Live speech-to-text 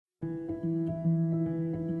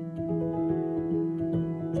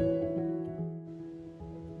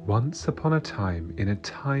Once upon a time in a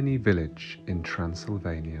tiny village in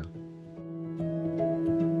Transylvania.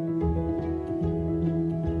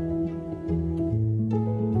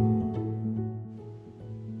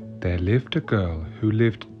 There lived a girl who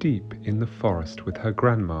lived deep in the forest with her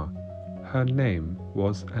grandma. Her name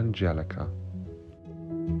was Angelika.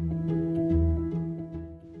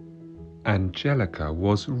 Angelika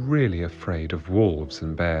was really afraid of wolves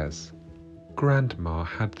and bears. Grandma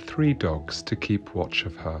had 3 dogs to keep watch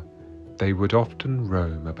of her. They would often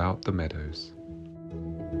roam about the meadows.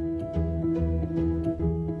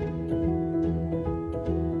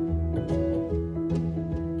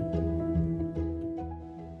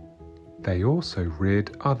 They also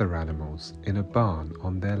reared other animals in a barn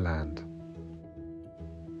on their land.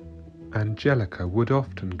 Angelika would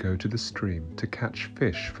often go to the stream to catch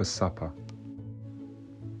fish for supper.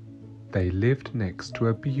 They lived next to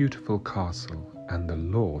a beautiful castle, and the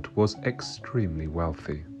lord was extremely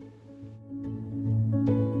wealthy.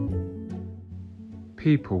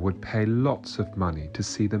 People would pay lots of money to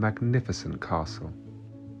see the magnificent castle.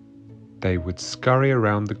 They would scurry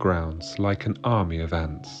around the grounds like an army of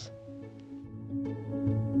ants.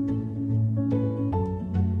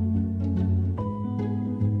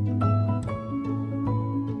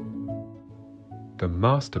 The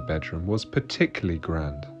master bedroom was particularly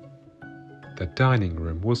grand. The dining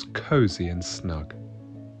room was cozy and snug.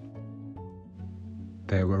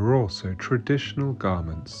 There were also traditional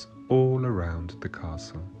garments all around the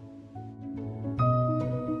castle.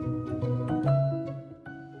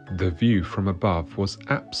 The view from above was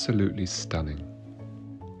absolutely stunning.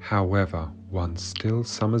 However, one still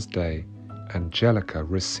summer's day, Angelika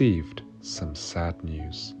received some sad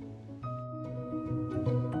news.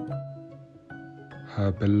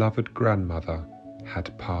 Her beloved grandmother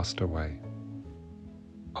had passed away.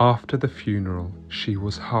 After the funeral, she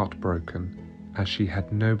was heartbroken as she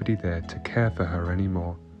had nobody there to care for her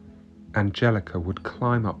anymore. Angelika would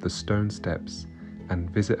climb up the stone steps and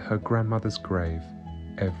visit her grandmother's grave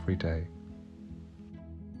every day,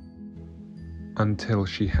 until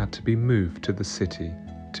she had to be moved to the city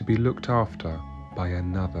to be looked after by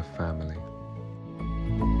another family.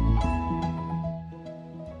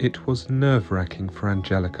 It was nerve-wracking for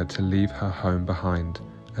Angelika to leave her home behind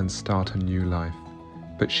and start a new life,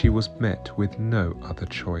 but she was met with no other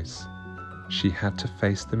choice. She had to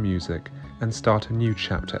face the music and start a new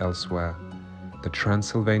chapter elsewhere. The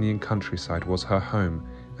Transylvanian countryside was her home,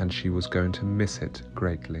 and she was going to miss it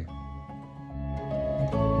greatly.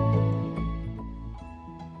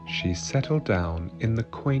 She settled down in the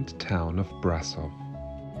quaint town of Brasov.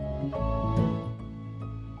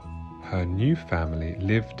 Her new family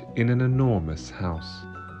lived in an enormous house.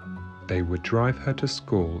 They would drive her to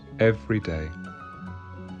school every day.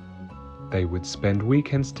 They would spend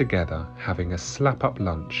weekends together having a slap-up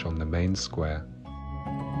lunch on the main square.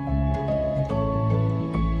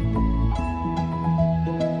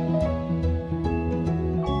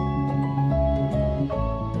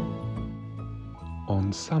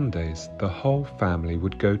 On Sundays, the whole family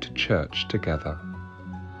would go to church together.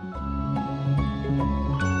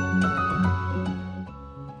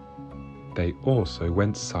 They also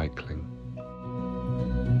went cycling.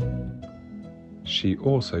 She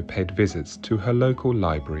also paid visits to her local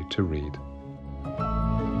library to read.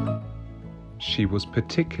 She was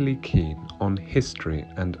particularly keen on history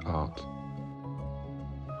and art.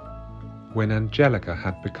 When Angelika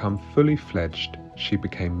had become fully fledged, she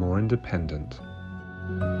became more independent.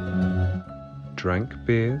 Drank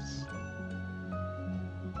beers,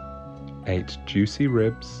 ate juicy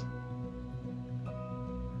ribs.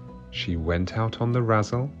 She went out on the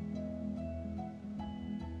razzle.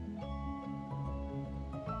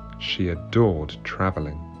 She adored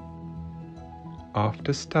traveling.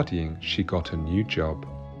 After studying, she got a new job.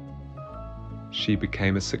 She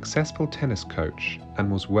became a successful tennis coach and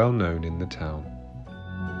was well known in the town.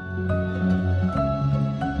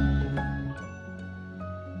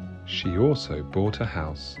 She also bought a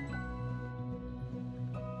house.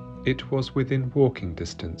 It was within walking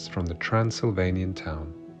distance from the Transylvanian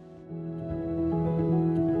town.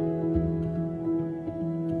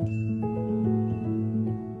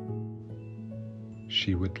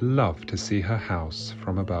 She would love to see her house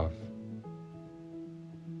from above.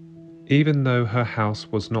 Even though her house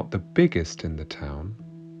was not the biggest in the town,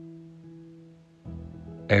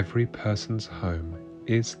 every person's home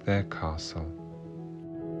is their castle.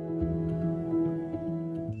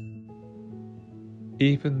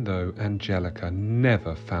 Even though Angelika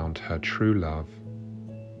never found her true love,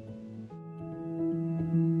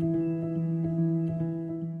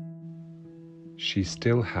 she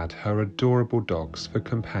still had her adorable dogs for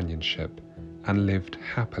companionship and lived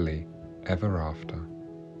happily ever after.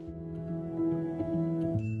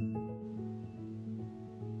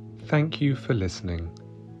 Thank you for listening.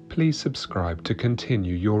 Please subscribe to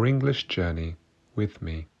continue your English journey with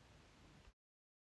me.